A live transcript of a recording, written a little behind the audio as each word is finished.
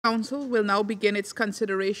Council will now begin its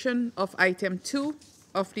consideration of item 2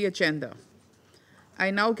 of the agenda. I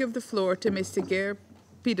now give the floor to Mr. Geir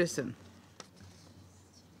Pedersen.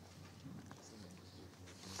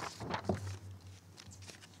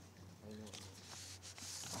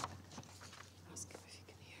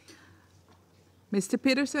 Mr.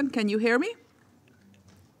 Pedersen, can you hear me?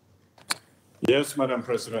 Yes, Madam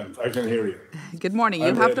President, I can hear you. Good morning.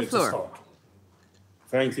 You have the floor.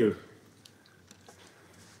 Thank you.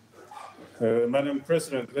 Madam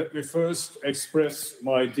President, let me first express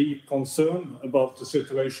my deep concern about the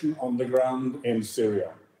situation on the ground in Syria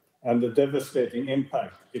and the devastating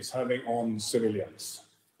impact it's having on civilians.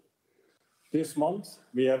 This month,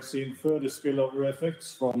 we have seen further spillover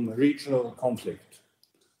effects from regional conflict.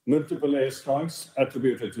 Multiple airstrikes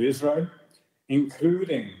attributed to Israel,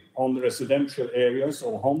 including on the residential areas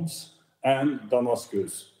of Homs and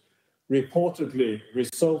Damascus, reportedly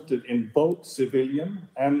resulted in both civilian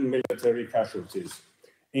and military casualties,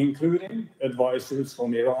 including advisors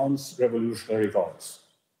from Iran's Revolutionary Guards.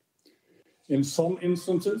 In some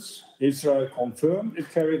instances, Israel confirmed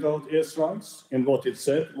it carried out airstrikes in what it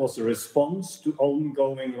said was a response to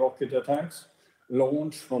ongoing rocket attacks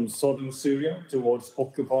launched from southern Syria towards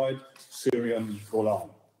occupied Syrian Golan.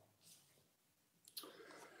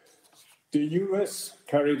 The US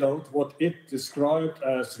carried out what it described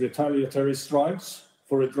as retaliatory strikes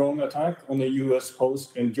for a drone attack on a US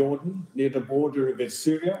post in Jordan near the border with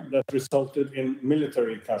Syria that resulted in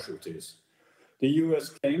military casualties. The US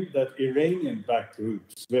claimed that Iranian-backed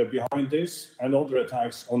groups were behind this and other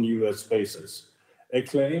attacks on US bases, a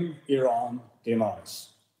claim Iran denies.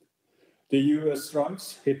 The US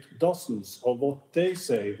strikes hit dozens of what they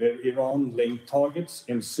say were Iran-linked targets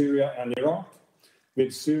in Syria and Iraq,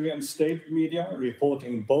 with Syrian state media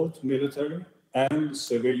reporting both military and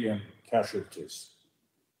civilian casualties.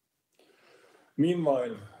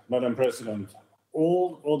 Meanwhile, Madam President,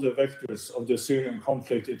 all other vectors of the Syrian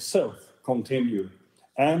conflict itself continue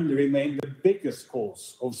and remain the biggest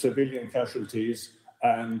cause of civilian casualties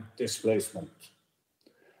and displacement.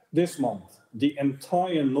 This month, the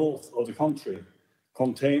entire north of the country,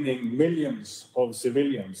 containing millions of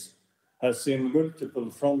civilians, has seen multiple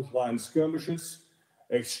frontline skirmishes,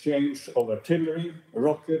 exchange of artillery,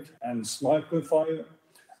 rocket and sniper fire,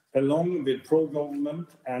 along with pro-government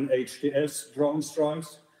and HTS drone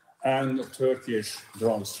strikes and Turkish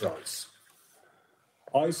drone strikes.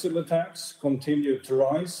 ISIL attacks continue to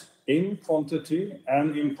rise in quantity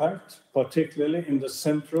and impact, particularly in the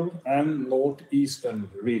central and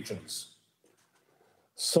northeastern regions.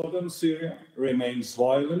 Southern Syria remains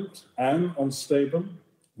violent and unstable,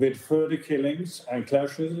 with further killings and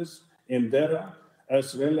clashes in Deraa,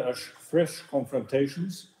 as well as fresh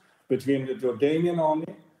confrontations between the Jordanian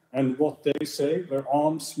army and what they say were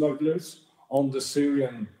arms smugglers on the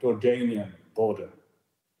Syrian-Jordanian border.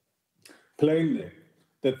 Plainly,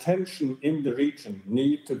 the tension in the region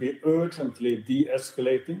needs to be urgently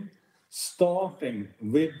de-escalating, starting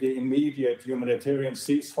with the immediate humanitarian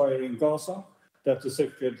ceasefire in Gaza that the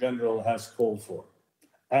Secretary General has called for.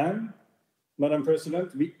 And, Madam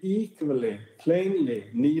President, we equally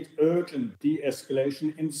plainly need urgent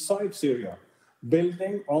de-escalation inside Syria,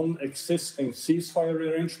 building on existing ceasefire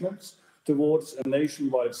arrangements towards a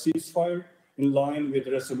nationwide ceasefire in line with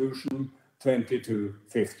Resolution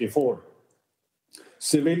 2254.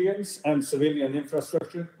 Civilians and civilian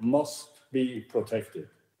infrastructure must be protected.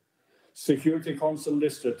 Security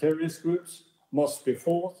Council-listed terrorist groups must be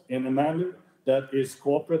fought in a manner that is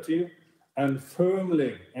cooperative and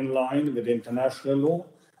firmly in line with international law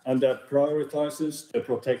and that prioritizes the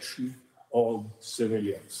protection of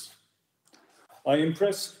civilians. I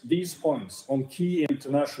impressed these points on key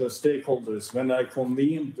international stakeholders when I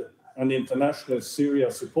convened an international Syria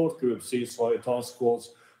support group ceasefire task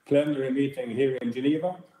force plenary meeting here in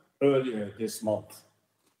Geneva earlier this month.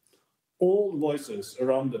 All voices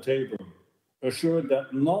around the table assured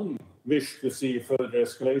that none wish to see further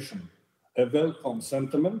escalation, a welcome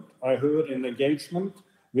sentiment I heard in engagement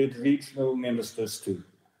with regional ministers too.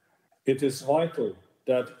 It is vital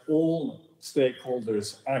that all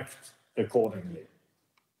stakeholders act accordingly.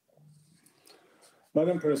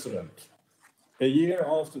 Madam President, a year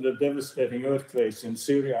after the devastating earthquakes in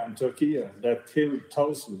Syria and Turkey that killed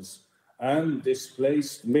thousands and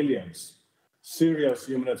displaced millions, Syria's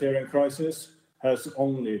humanitarian crisis has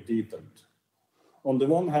only deepened. On the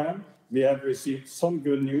one hand, we have received some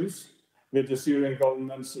good news with the Syrian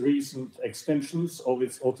government's recent extensions of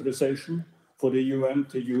its authorization for the UN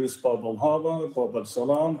to use Bab al-Hawa, Bab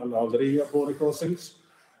al-Salam, and Al-Riya border crossings,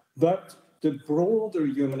 but the broader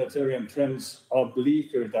humanitarian trends are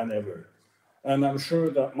bleaker than ever. And I'm sure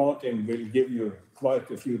that Martin will give you quite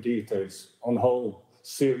a few details on how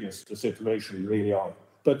serious the situation really are.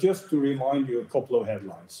 But just to remind you a couple of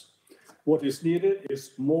headlines. What is needed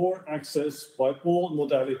is more access by all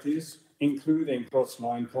modalities, including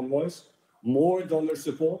cross-line convoys, more donor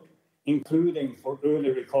support, including for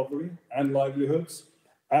early recovery and livelihoods,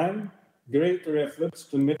 and greater efforts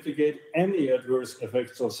to mitigate any adverse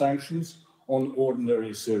effects of sanctions on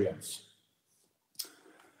ordinary Syrians.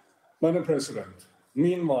 Madam President,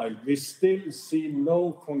 meanwhile, we still see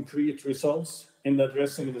no concrete results in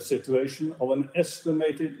addressing the situation of an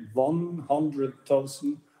estimated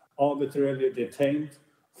 100,000 arbitrarily detained,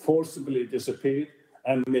 forcibly disappeared,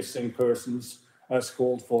 and missing persons as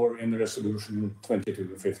called for in Resolution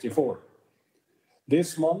 2254.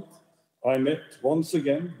 This month, I met once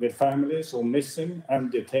again with families of missing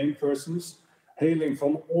and detained persons hailing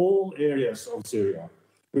from all areas of Syria,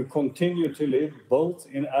 who continue to live both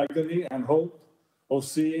in agony and hope of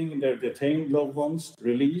seeing their detained loved ones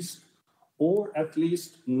released, or at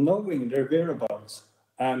least knowing their whereabouts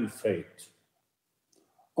and fate.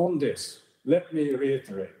 On this, let me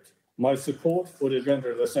reiterate my support for the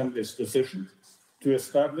General Assembly's decision to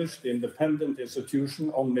establish the independent institution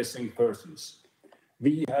on missing persons.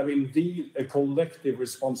 We have indeed a collective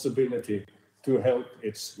responsibility to help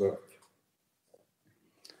its work.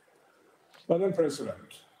 Madam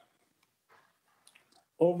President,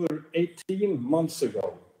 over 18 months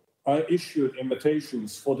ago, I issued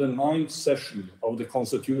invitations for the 9th session of the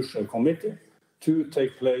Constitutional Committee to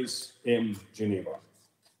take place in Geneva.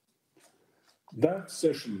 That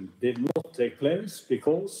session did not take place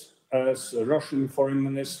because, as Russian Foreign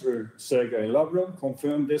Minister Sergei Lavrov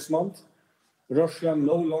confirmed this month, Russia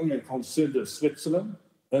no longer considers Switzerland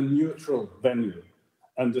a neutral venue,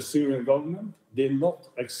 and the Syrian government did not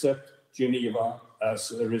accept Geneva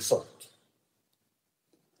as a result.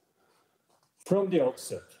 From the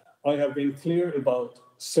outset, I have been clear about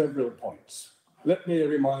several points. Let me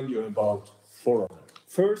remind you about 4 of them.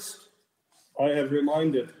 First, I have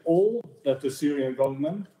reminded all that the Syrian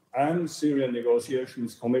government and Syrian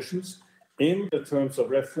negotiations commissions, in the terms of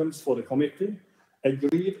reference for the committee,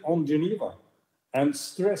 agreed on Geneva and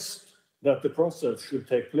stressed that the process should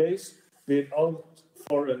take place without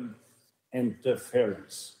foreign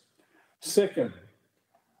interference. Second,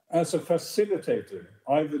 as a facilitator,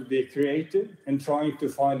 I will be creative in trying to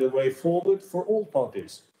find a way forward for all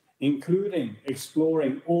parties, including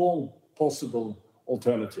exploring all possible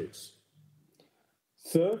alternatives.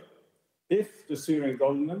 Third, if the Syrian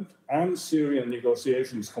government and Syrian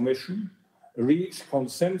Negotiations Commission reach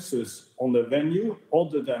consensus on a venue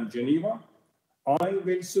other than Geneva, I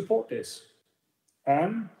will support this.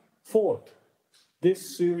 And fourth,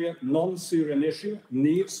 this non-Syrian issue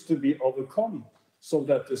needs to be overcome so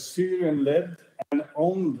that the Syrian-led and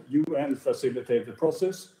owned UN-facilitated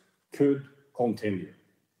process could continue.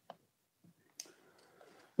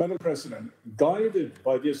 Madam President, guided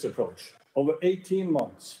by this approach, over 18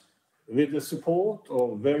 months, with the support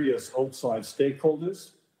of various outside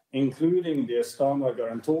stakeholders, including the Astana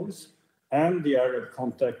guarantors and the Arab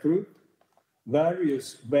Contact Group,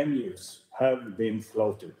 various venues have been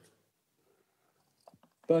floated.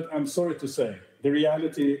 But I'm sorry to say, the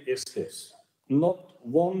reality is this. Not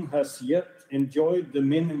one has yet enjoyed the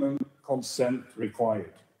minimum consent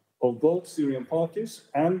required of both Syrian parties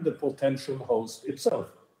and the potential host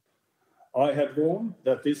itself. I had warned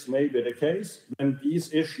that this may be the case when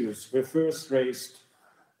these issues were first raised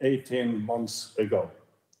 18 months ago.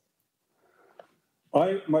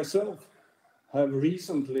 I myself have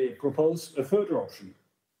recently proposed a further option,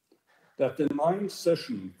 that the 9th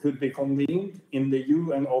session could be convened in the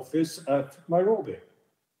UN office at Nairobi.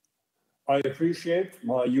 I appreciate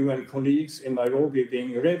my UN colleagues in Nairobi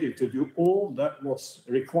being ready to do all that was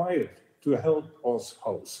required to help us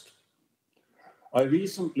host. I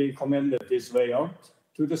recently commended this way out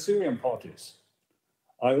to the Syrian parties.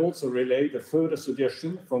 I also relayed a further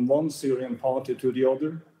suggestion from one Syrian party to the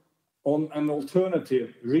other on an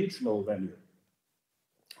alternative regional venue.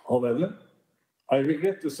 However, I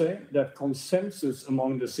regret to say that consensus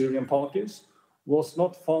among the Syrian parties was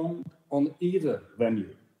not found on either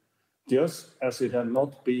venue, just as it had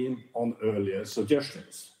not been on earlier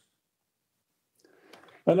suggestions.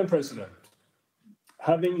 Madam President,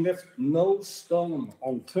 having left no stone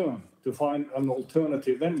unturned to find an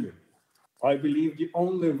alternative venue, I believe the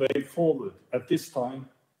only way forward at this time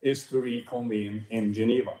is to reconvene in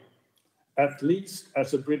Geneva, at least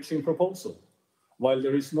as a bridging proposal, while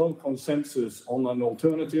there is no consensus on an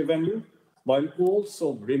alternative venue, while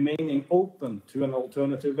also remaining open to an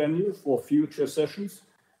alternative venue for future sessions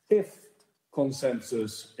if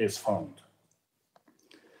consensus is found.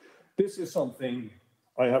 This is something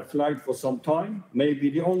I have flagged for some time may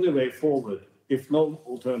be the only way forward if no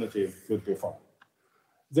alternative could be found.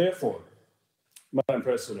 Therefore, Madam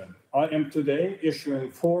President, I am today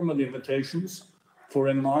issuing formal invitations for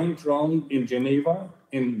a 9th round in Geneva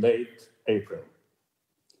in late April.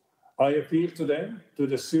 I appeal today to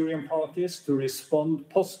the Syrian parties to respond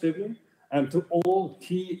positively and to all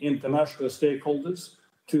key international stakeholders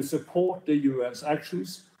to support the UN's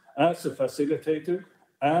actions as a facilitator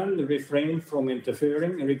and refrain from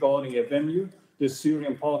interfering regarding a venue the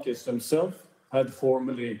Syrian parties themselves had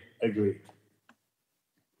formally agreed.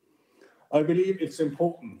 I believe it's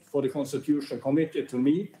important for the Constitutional Committee to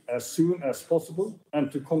meet as soon as possible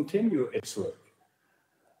and to continue its work.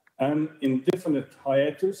 An indefinite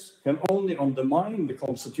hiatus can only undermine the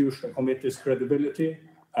Constitutional Committee's credibility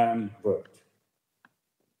and work.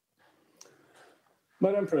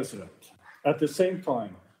 Madam President, at the same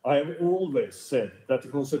time, I have always said that the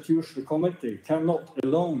Constitutional Committee cannot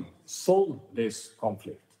alone solve this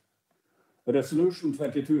conflict. Resolution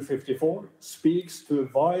 2254 speaks to a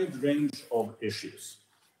wide range of issues.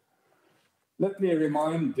 Let me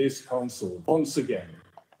remind this Council once again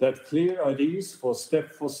that clear ideas for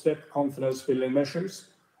step-for-step confidence-building measures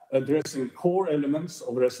addressing core elements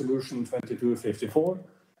of Resolution 2254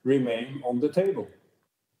 remain on the table.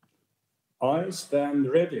 I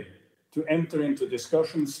stand ready to enter into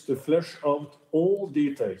discussions to flesh out all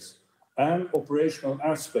details and operational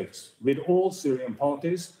aspects with all Syrian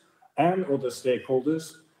parties and other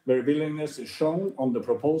stakeholders where willingness is shown on the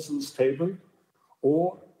proposals table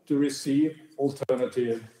or to receive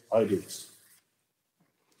alternative ideas.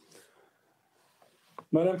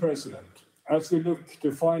 Madam President, as we look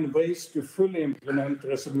to find ways to fully implement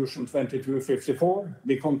Resolution 2254,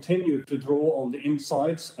 we continue to draw on the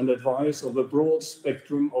insights and advice of a broad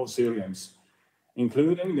spectrum of Syrians,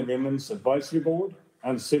 including the Women's Advisory Board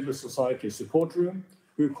and Civil Society Support Room,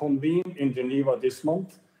 who convened in Geneva this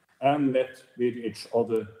month and met with each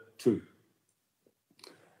other too.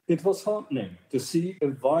 It was heartening to see a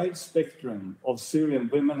wide spectrum of Syrian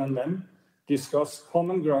women and men discuss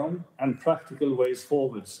common ground and practical ways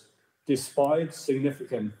forwards, despite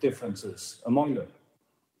significant differences among them.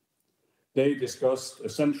 They discussed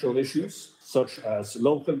essential issues such as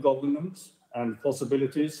local governance and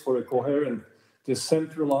possibilities for a coherent,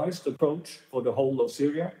 decentralized approach for the whole of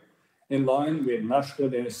Syria, in line with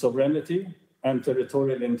national sovereignty and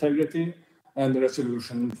territorial integrity and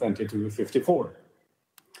Resolution 2254.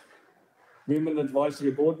 Women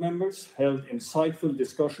Advisory Board members held insightful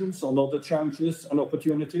discussions on other challenges and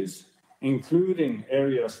opportunities, including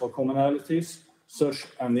areas for commonalities, such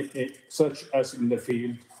as in the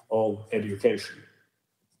field of education.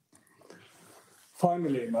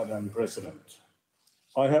 Finally, Madam President,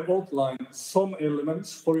 I have outlined some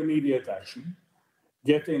elements for immediate action,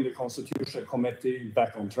 getting the Constitutional Committee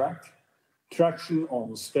back on track, traction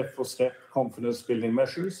on step-for-step confidence-building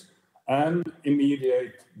measures, and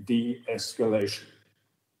immediate de-escalation.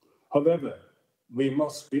 However, we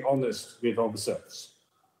must be honest with ourselves.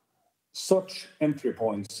 Such entry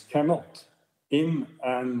points cannot, in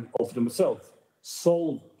and of themselves,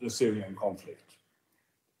 solve the Syrian conflict.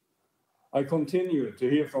 I continue to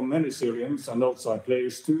hear from many Syrians and outside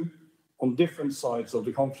players too, on different sides of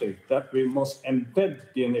the conflict, that we must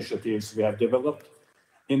embed the initiatives we have developed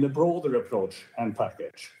in the broader approach and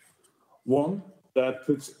package. One that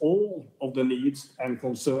puts all of the needs and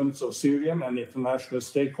concerns of Syrian and international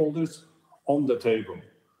stakeholders on the table.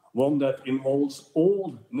 One that involves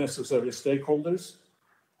all necessary stakeholders,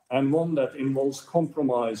 and one that involves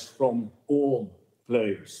compromise from all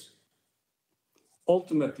players.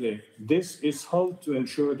 Ultimately, this is how to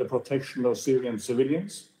ensure the protection of Syrian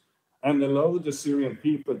civilians and allow the Syrian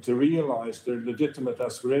people to realize their legitimate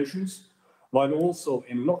aspirations, while also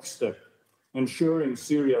in lockstep ensuring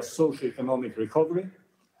Syria's socio-economic recovery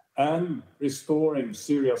and restoring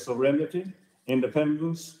Syria's sovereignty,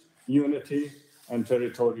 independence, unity, and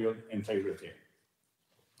territorial integrity.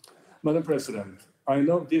 Madam President, I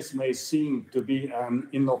know this may seem to be an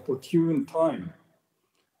inopportune time.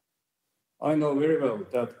 I know very well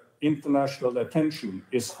that international attention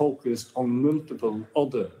is focused on multiple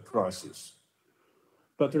other crises.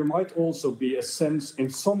 But there might also be a sense in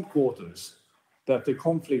some quarters that the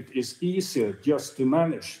conflict is easier just to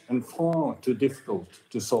manage and far too difficult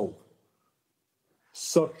to solve.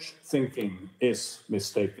 Such thinking is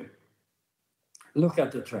mistaken. Look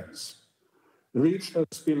at the trends. Regional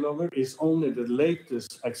spillover is only the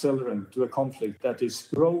latest accelerant to a conflict that is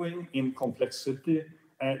growing in complexity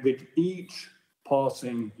with each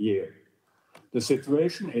passing year. The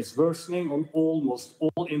situation is worsening on almost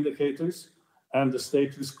all indicators, and the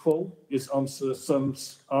status quo is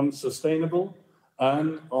unsustainable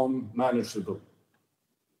and unmanageable.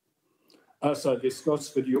 As I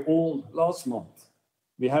discussed with you all last month,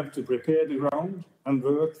 we have to prepare the ground and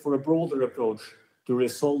work for a broader approach to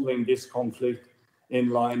resolving this conflict in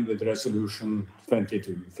line with Resolution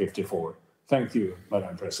 2254. Thank you,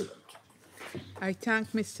 Madam President. I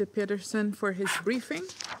thank Mr. Pedersen for his briefing.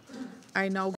 I now